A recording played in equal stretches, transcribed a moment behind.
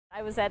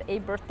I was at a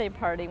birthday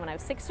party when I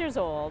was 6 years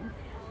old,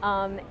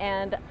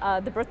 and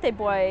the birthday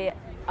boy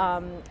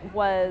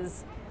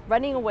was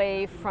running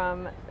away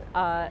from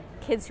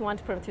kids who wanted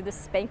to put him through the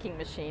spanking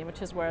machine,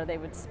 which is where they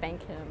would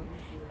spank him.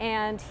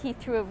 And he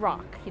threw a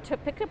rock. He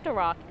picked up the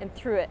rock and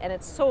threw it, and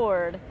it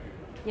soared,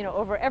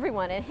 over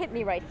everyone. And it hit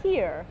me right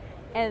here,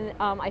 and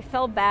I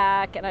fell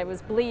back, and I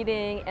was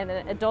bleeding. And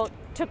an adult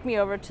took me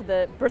over to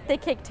the birthday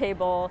cake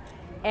table,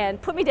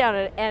 and put me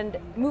down and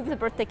moved the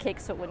birthday cake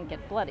so it wouldn't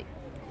get bloody.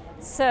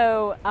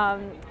 So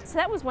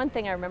that was one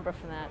thing I remember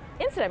from that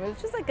incident. It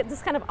was just like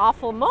this kind of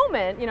awful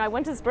moment. I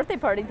went to this birthday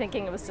party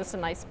thinking it was just a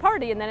nice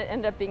party, and then it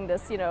ended up being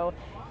this,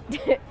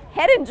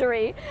 head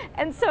injury.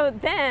 And so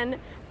then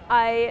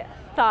I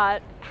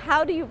thought,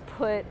 how do you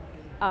put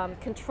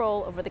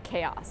control over the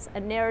chaos? A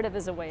narrative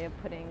is a way of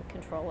putting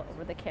control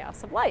over the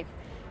chaos of life.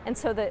 And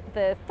so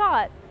the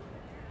thought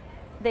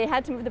they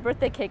had to move the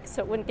birthday cake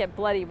so it wouldn't get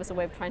bloody was a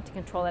way of trying to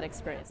control that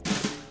experience.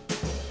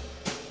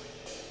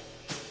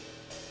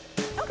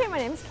 Okay, my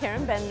name is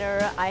Karen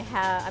Bender.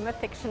 I'm a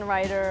fiction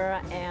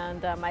writer,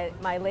 and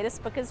my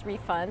latest book is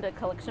Refund, a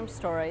collection of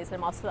stories.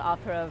 I'm also the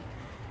author of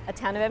A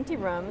Town of Empty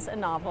Rooms, a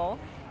novel,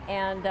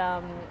 and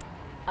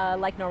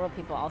Like Normal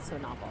People, also a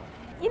novel.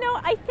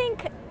 I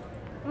think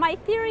my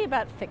theory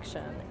about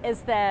fiction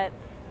is that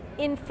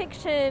in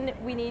fiction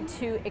we need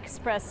to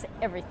express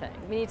everything.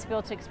 We need to be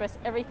able to express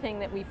everything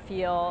that we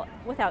feel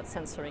without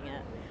censoring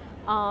it.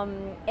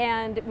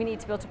 And we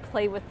need to be able to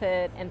play with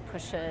it and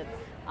push it.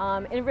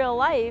 In real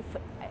life,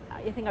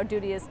 I think our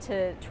duty is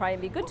to try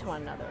and be good to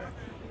one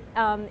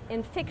another.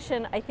 In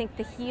fiction, I think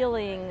the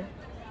healing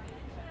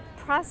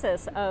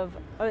process of,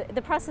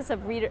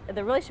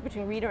 the relationship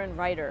between reader and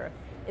writer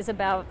is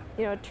about,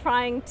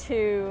 trying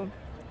to,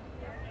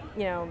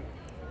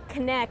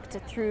 connect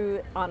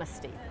through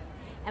honesty.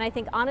 And I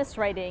think honest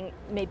writing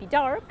may be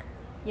dark,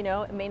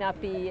 it may not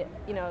be,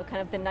 kind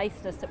of the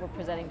niceness that we're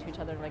presenting to each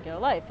other in regular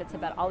life. It's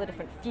about all the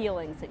different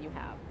feelings that you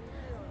have.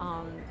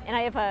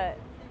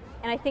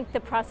 And I think the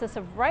process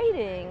of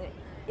writing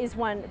is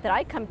one that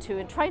I come to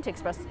and trying to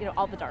express,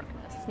 all the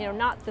darkness,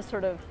 not the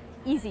sort of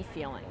easy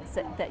feelings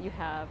that you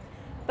have,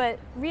 but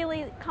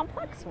really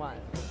complex ones.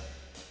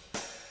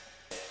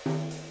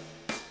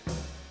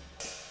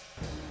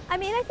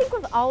 I think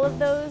with all of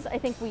those, I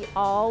think we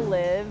all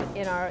live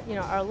in our,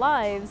 our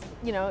lives,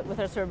 with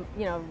our sort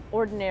of,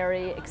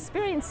 ordinary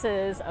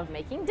experiences of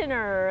making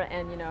dinner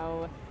and,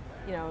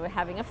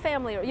 having a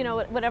family,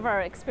 or, whatever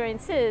our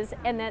experience is,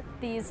 and that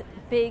these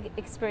big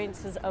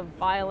experiences of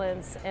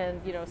violence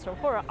and, sort of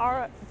horror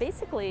are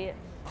basically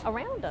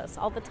around us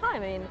all the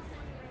time.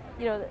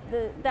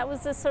 That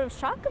was the sort of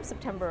shock of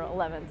September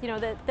 11th,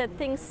 that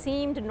things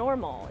seemed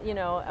normal,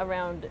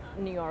 around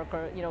New York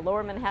or,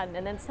 lower Manhattan,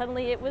 and then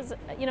suddenly it was,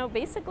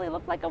 basically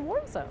looked like a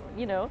war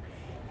zone,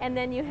 And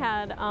then you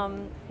had,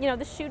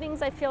 the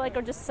shootings, I feel like,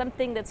 are just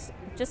something that's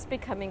just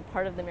becoming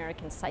part of the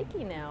American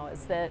psyche now,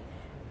 is that,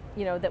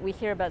 that we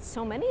hear about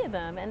so many of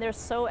them, and they're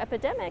so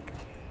epidemic.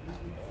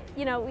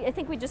 I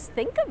think we just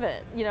think of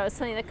it, as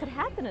something that could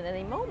happen at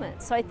any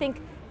moment. So I think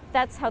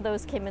that's how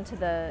those came into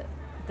the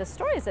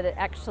stories, that it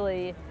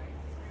actually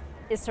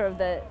is sort of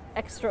the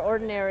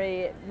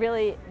extraordinary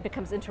really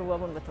becomes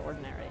interwoven with the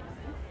ordinary.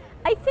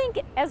 I think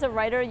as a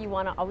writer you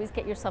want to always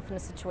get yourself in a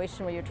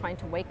situation where you're trying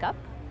to wake up.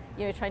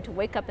 You're trying to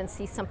wake up and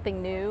see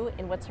something new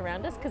in what's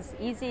around us, because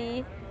it's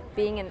easy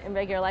being in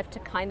regular life to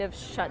kind of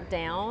shut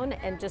down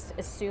and just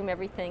assume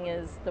everything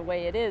is the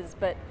way it is,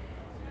 but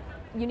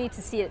you need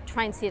to see it,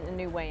 try and see it in a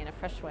new way, in a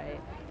fresh way.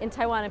 In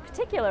Taiwan in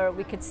particular,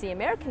 we could see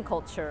American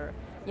culture,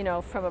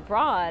 from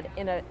abroad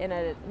in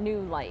a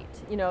new light.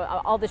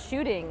 All the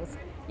shootings,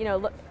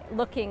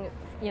 looking,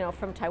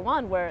 from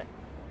Taiwan where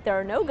there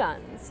are no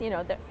guns,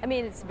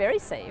 it's very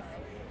safe.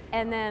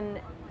 And then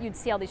you'd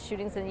see all these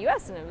shootings in the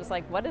US, and it was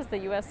like, what is the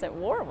US at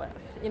war with?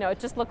 It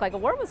just looked like a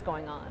war was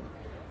going on.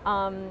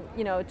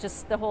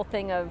 Just the whole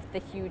thing of the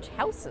huge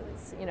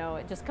houses,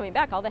 just coming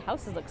back, all the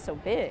houses look so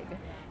big,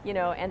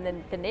 and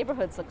then the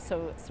neighborhoods look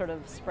so sort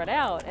of spread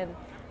out. And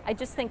I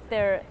just think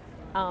there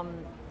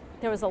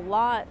was a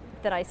lot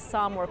that I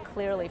saw more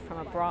clearly from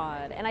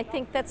abroad. And I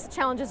think that's the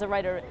challenge as a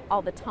writer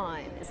all the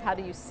time, is how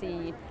do you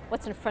see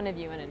what's in front of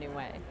you in a new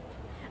way?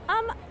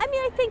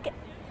 I think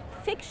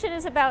fiction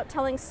is about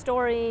telling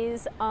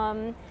stories.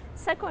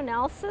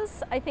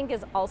 Psychoanalysis, I think,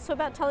 is also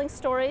about telling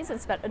stories.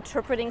 It's about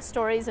interpreting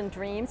stories and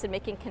dreams and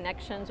making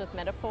connections with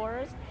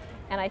metaphors.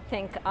 And I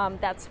think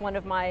that's one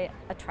of my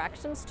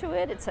attractions to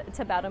it. It's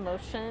about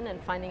emotion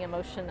and finding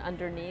emotion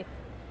underneath,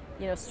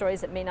 stories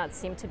that may not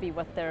seem to be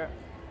what they're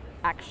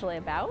actually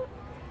about.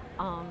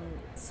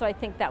 So I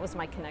think that was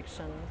my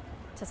connection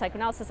to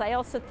psychoanalysis. I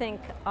also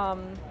think,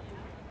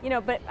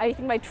 but I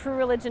think my true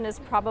religion is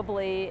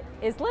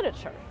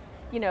literature.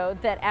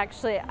 That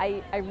actually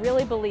I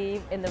really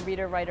believe in the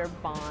reader-writer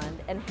bond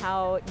and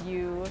how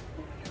you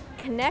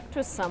connect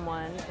with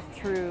someone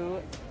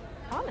through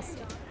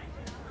honesty.